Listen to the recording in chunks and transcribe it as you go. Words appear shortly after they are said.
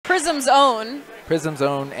Prism's own. Prism's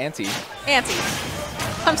own Ahntye.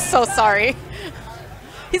 Ahntye. I'm so sorry.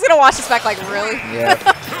 He's going to watch this back like, really? Yeah.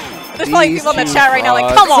 There's probably people in the chat right now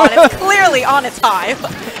like, come on, it's clearly on its time.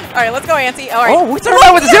 All right, let's go, Ahntye. All right. Oh, we started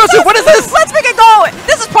out with the zero suit. What is this? Let's make it go.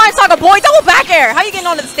 This is Prime Saga, boy. Double back air. How you getting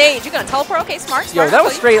onto the stage? You're going to teleport? Okay, smart. Yo, that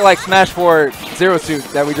was straight like Smash 4 zero suit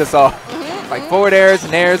that we just saw. Like forward airs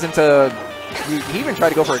and airs into... He even tried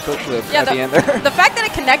to go for a cook flip at the end there. The fact that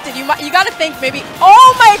it connected, you got to think maybe...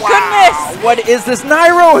 Oh, my goodness. What is this,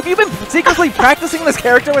 Nairo? Have you been secretly practicing this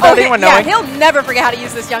character without anyone knowing? Yeah, he'll never forget how to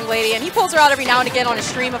use this young lady. And he pulls her out every now and again on his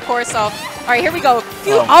stream, of course. So, all right, here we go. A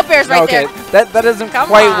few up airs right there. That doesn't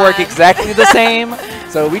quite work exactly the same.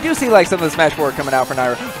 So we do see like some of the Smash 4 coming out for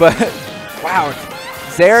Nairo. But, wow.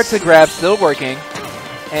 Zair to grab still working.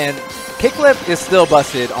 And... Kickflip is still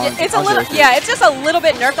busted on it's a little, it's just a little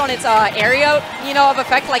bit nerfed on its area, you know, of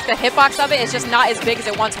effect. Like the hitbox of it is just not as big as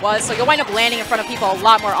it once was. So you'll wind up landing in front of people a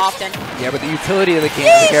lot more often. Yeah, but the utility of the game,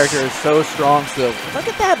 the character is so strong still. Look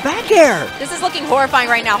at that back air. This is looking horrifying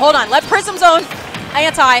right now. Hold on, let Prism's own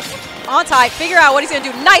Ahntye figure out what he's gonna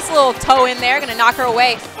do. Nice little toe in there, gonna knock her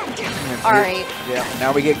away. All right. Yeah.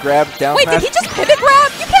 Now we get grabbed down. Wait, did he just pivot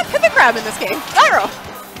grab? You can't pivot grab in this game. Nairo.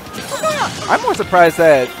 What's going on? I'm more surprised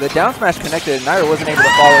that the down smash connected and Nairo wasn't able to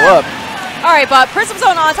follow up. All right, but Prism's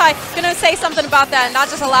own Ahntye gonna say something about that and not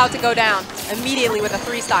just allow it to go down immediately with a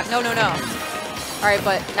 3-stock. No. All right,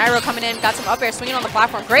 but Nairo coming in, got some up air, swinging on the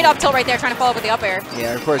platform. Great up tilt right there, trying to follow up with the up air.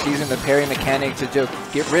 Yeah, of course, using the parry mechanic to just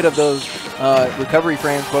get rid of those recovery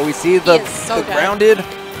frames. But we see the grounded.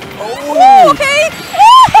 Oh, okay.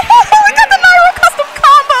 We got the Nairo custom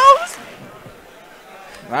combos.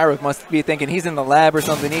 Nairo must be thinking he's in the lab or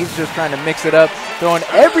something. He's just trying to mix it up, throwing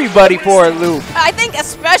everybody for a loop. I think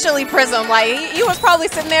especially Prism. Like, he was probably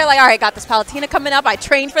sitting there like, all right, got this Palutena coming up. I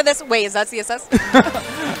trained for this. Wait, is that CSS?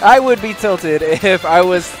 I would be tilted if I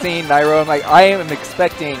was seeing Nairo. I'm like, I am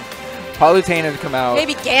expecting Palutena to come out.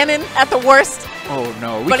 Maybe Ganon at the worst. Oh,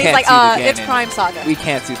 no. But he's like, it's Prime Saga. We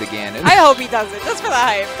can't see the Ganon. I hope he does it, just for the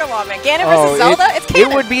hype. Come on, man. Ganon versus Zelda? It's Ganon.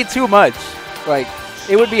 It would be too much. Like,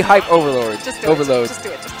 it would be hype overload. Just do it. Just do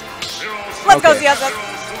it. Let's go, ZSS.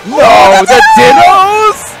 No, the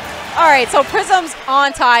Dittos! All right, so Prism's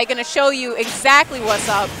Ahntye going to show you exactly what's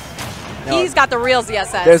up. No, he's got the real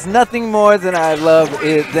ZSS. There's nothing more than I love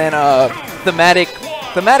than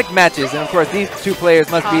thematic matches. And, of course, these two players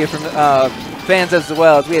must be from fans as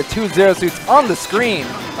well. As we have 2 zero suits on the screen.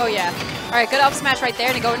 Oh, yeah. All right, good up smash right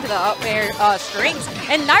there to go into the up air strings.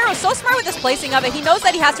 And Nairo's so smart with this placing of it. He knows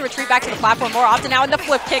that he has to retreat back to the platform more often now in the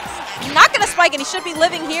flip kick. Not going to spike, and he should be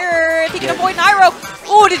living here if he can avoid Nairo.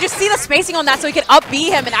 Oh, did you see the spacing on that so he could up B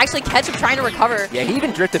him and actually catch him trying to recover? Yeah, he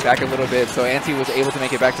even drifted back a little bit, so Ahntye was able to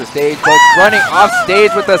make it back to the stage. But running off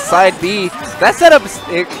stage with the side B, that setup,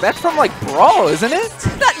 that's from like Brawl, isn't it?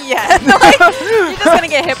 Yeah, like, you're just going to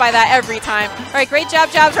get hit by that every time. All right, great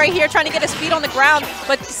jabs right here, trying to get his feet on the ground,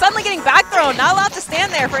 but suddenly getting back thrown, not allowed to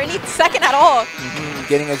stand there for any second at all.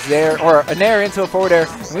 Getting a Zair, or a Nair into a forward air,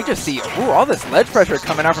 and we just see, all this ledge pressure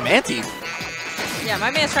coming out from Ahntye. Yeah,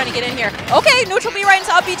 my man's trying to get in here. Okay, neutral B right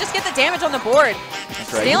into up B, just get the damage on the board.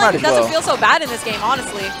 That's right. Stealing doesn't feel so bad in this game,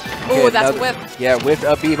 honestly. Ooh, that's a whip. Yeah, whipped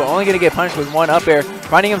up B, but only going to get punished with one up air.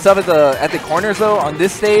 Finding himself at the corners, though, on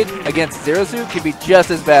this stage against Zero Suit could be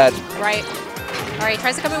just as bad. Right. All right,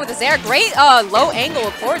 tries to come in with a Zair. Great low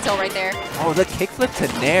angle forward tilt right there. Oh, the kickflip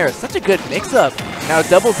to Nair. Such a good mix-up. Now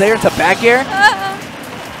double Zair to back air.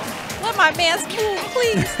 Let my man move,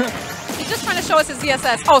 please. He's just trying to show us his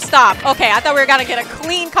ZSS. Oh, stop. Okay, I thought we were going to get a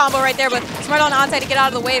clean combo right there, but smart on Ahntye to get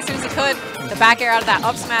out of the way as soon as he could. The back air out of that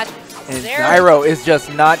up smash. And Nairo is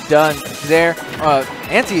just not done there.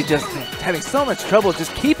 Ahntye just having so much trouble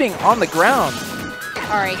just keeping on the ground.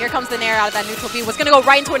 All right, here comes the Nair out of that neutral B. Was going to go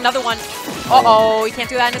right into another one. Uh-oh, he can't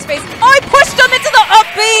do that in his face. Oh, he pushed him into the up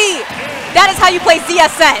B! That is how you play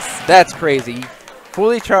ZSS. That's crazy.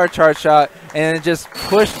 Fully charged charge shot, and it just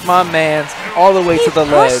pushed my man's all the way to the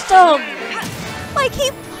ledge. He pushed him! Like,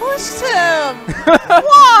 he pushed him!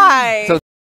 Why? So